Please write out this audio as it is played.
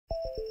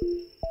Hello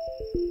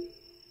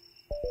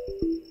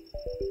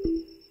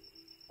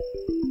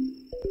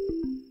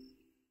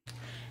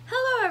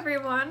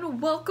everyone,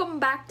 welcome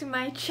back to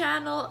my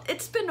channel.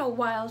 It's been a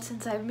while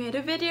since I've made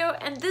a video,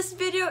 and this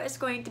video is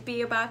going to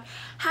be about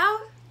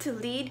how to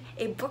lead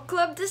a book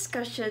club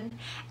discussion.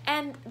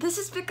 And this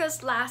is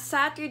because last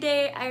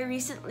Saturday I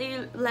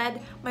recently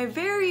led my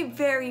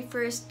very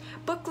first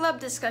book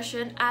club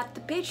discussion at the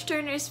Page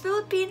Turners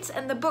Philippines,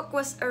 and the book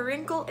was A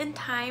Wrinkle in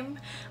Time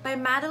by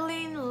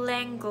Madeleine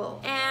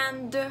L'Engle.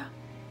 And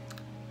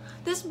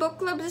this book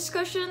club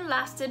discussion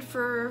lasted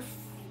for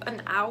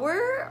an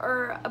hour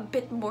or a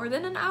bit more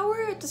than an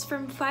hour. It was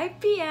from 5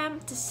 p.m.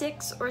 to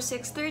 6 or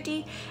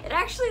 6:30. It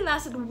actually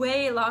lasted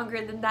way longer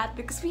than that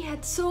because we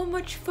had so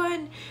much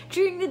fun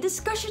during the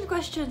discussion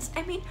questions.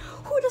 I mean,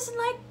 who doesn't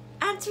like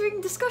answering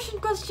discussion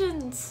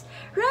questions,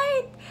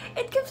 right?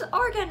 It gives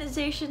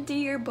organization to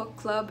your book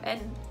club,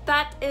 and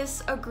that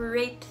is a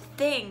great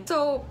thing.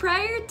 So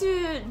prior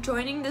to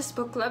joining this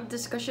book club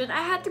discussion,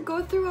 I had to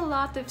go through a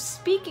lot of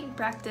speaking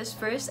practice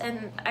first,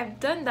 and I've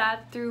done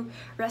that through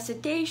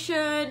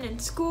recitation in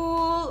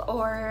school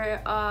or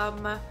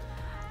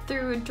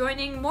through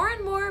joining more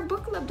and more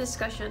book club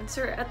discussions,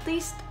 or at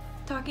least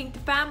talking to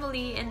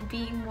family and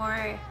being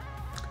more,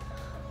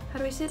 how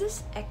do I say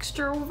this,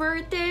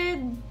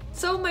 extroverted.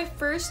 So my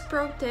first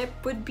pro tip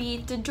would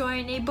be to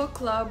join a book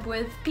club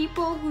with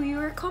people who you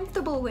are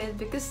comfortable with,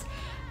 because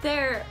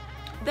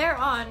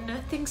thereon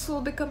things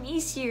will become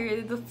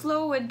easier, the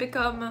flow would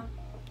become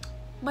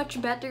much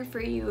better for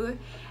you,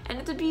 and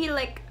it would be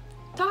like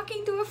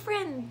talking to a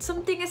friend,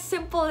 something as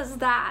simple as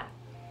that.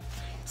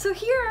 So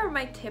here are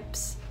my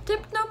tips.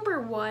 Tip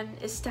number 1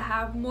 is to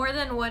have more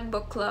than one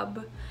book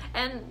club,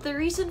 and the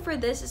reason for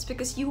this is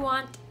because you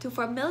want to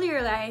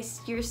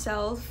familiarize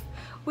yourself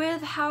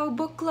with how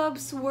book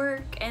clubs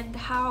work and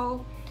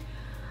how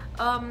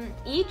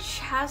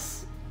each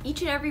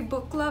and every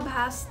book club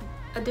has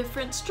a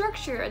different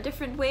structure, a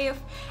different way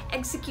of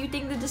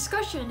executing the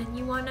discussion, and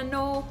you want to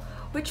know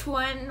which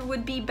one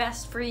would be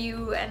best for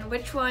you and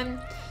which one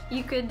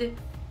you could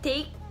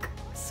take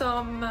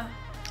some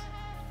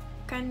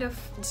kind of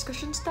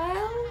discussion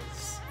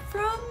styles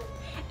from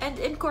and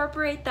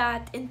incorporate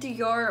that into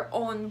your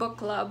own book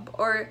club,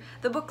 or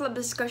the book club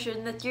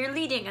discussion that you're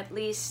leading at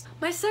least.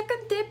 My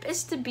second tip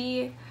is to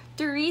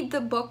read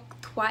the book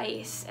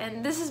twice,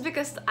 and this is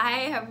because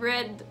I have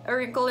read A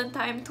Wrinkle in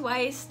Time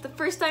twice. The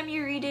first time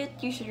you read it,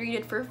 you should read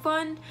it for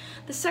fun.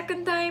 The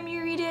second time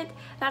you read it,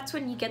 that's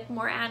when you get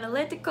more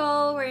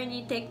analytical, wherein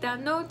you take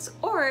down notes.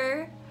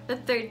 Or the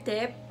third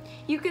tip,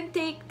 you can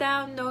take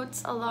down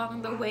notes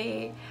along the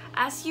way.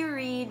 As you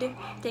read,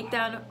 take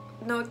down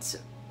notes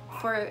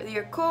for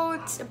your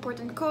quotes,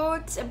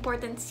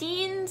 important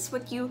scenes,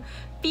 what you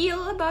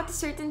feel about a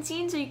certain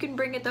scene, so you can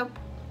bring it up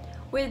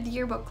with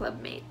your book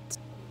club mates.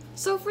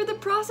 So for the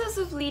process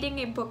of leading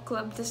a book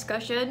club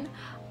discussion,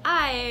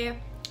 I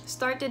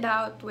started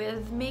out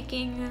with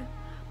making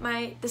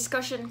my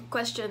discussion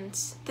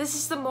questions. This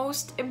is the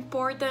most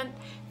important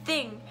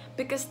thing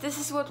because this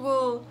is what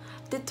will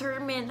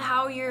determine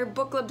how your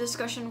book club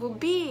discussion will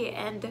be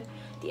and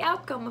the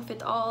outcome of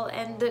it all,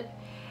 and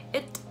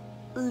it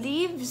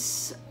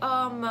leaves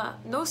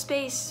no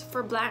space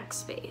for blank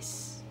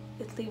space.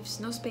 It leaves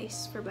no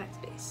space for blank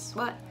space.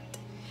 What?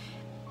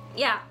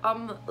 Yeah,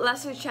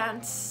 lesser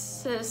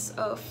chances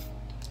of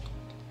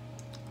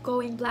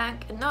going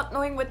blank and not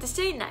knowing what to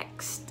say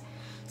next.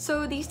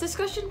 So these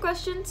discussion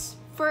questions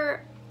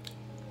for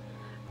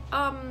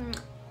an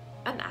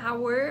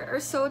hour or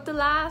so to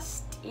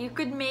last, you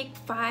could make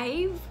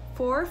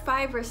 4,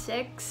 5, or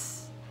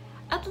 6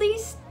 at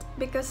least,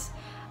 because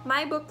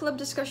my book club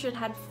discussion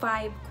had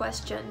 5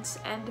 questions,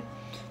 and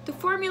to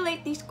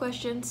formulate these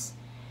questions,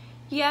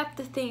 you have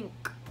to think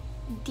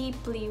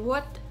deeply.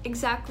 What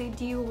exactly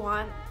do you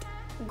want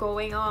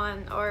going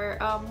on, or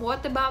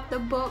what about the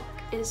book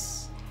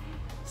is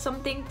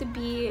something to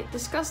be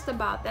discussed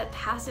about that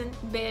hasn't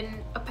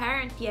been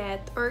apparent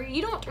yet, or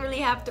you don't really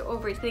have to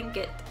overthink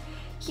it.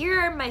 Here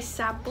are my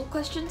sample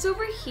questions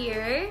over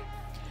here.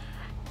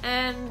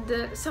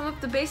 And some of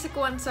the basic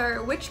ones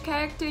are: which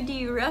character do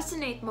you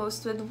resonate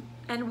most with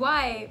and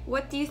why?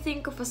 What do you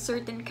think of a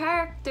certain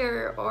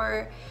character?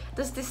 Or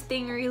does this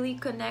thing really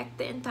connect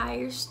the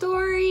entire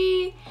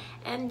story?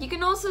 And you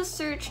can also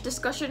search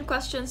discussion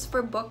questions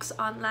for books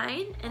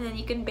online, and then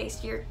you can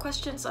base your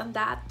questions on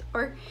that,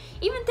 or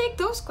even take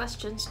those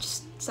questions,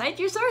 just cite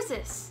your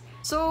sources.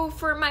 So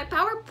for my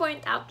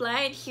PowerPoint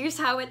outline, here's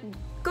how it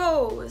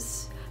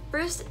goes.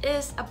 First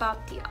is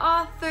about the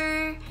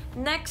author.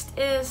 Next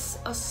is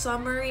a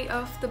summary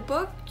of the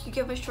book. You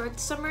give a short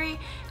summary.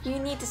 You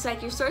need to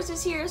cite your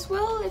sources here as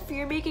well if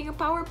you're making a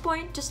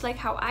PowerPoint, just like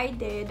how I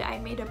did. I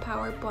made a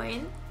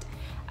PowerPoint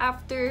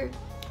after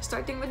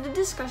starting with the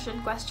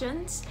discussion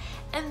questions.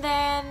 And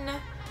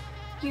then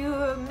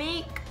you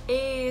make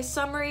a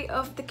summary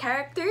of the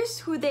characters,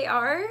 who they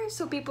are,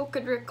 so people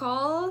could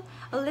recall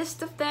a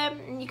list of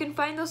them. And you can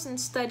find those in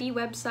study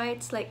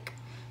websites like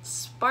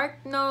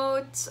Spark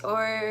Notes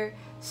or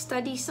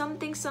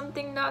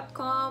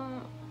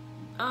studysomething.com.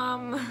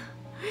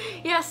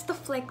 Yeah,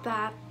 stuff like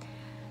that.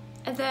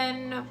 And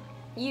then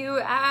you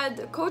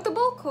add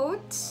quotable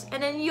quotes,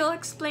 and then you'll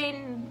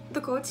explain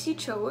the quotes you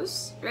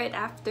chose right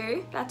after.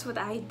 That's what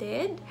I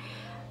did.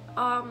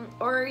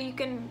 Or you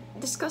can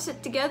discuss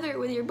it together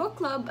with your book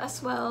club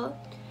as well.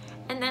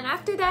 And then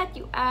after that,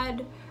 you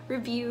add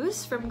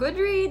reviews from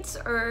Goodreads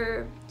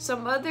or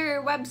some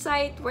other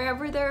website,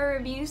 wherever there are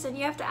reviews, and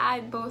you have to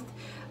add both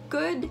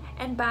good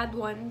and bad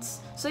ones.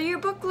 So your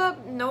book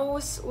club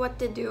knows what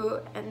to do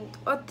and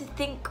what to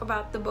think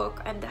about the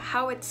book and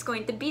how it's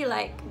going to be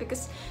like,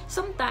 because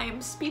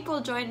sometimes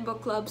people join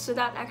book clubs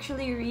without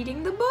actually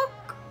reading the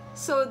book.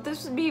 So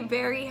this would be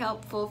very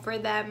helpful for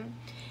them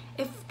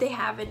if they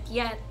haven't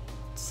yet,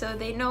 so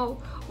they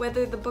know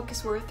whether the book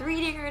is worth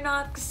reading or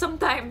not, because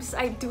sometimes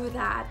I do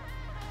that.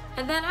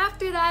 And then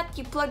after that,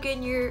 you plug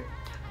in your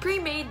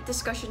pre-made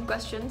discussion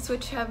questions,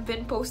 which have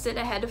been posted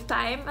ahead of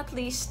time, at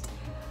least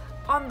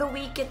on the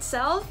week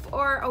itself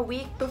or a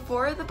week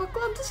before the book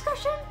club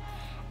discussion.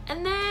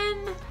 And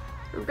then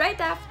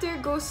right after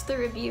goes the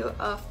review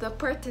of the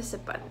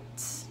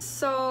participants.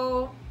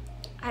 So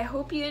I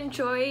hope you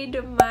enjoyed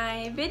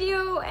my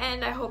video,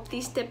 and I hope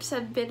these tips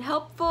have been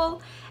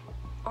helpful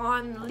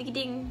on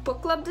leading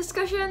book club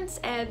discussions,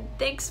 and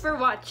thanks for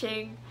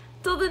watching.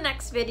 Till the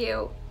next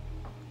video.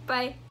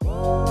 Bye.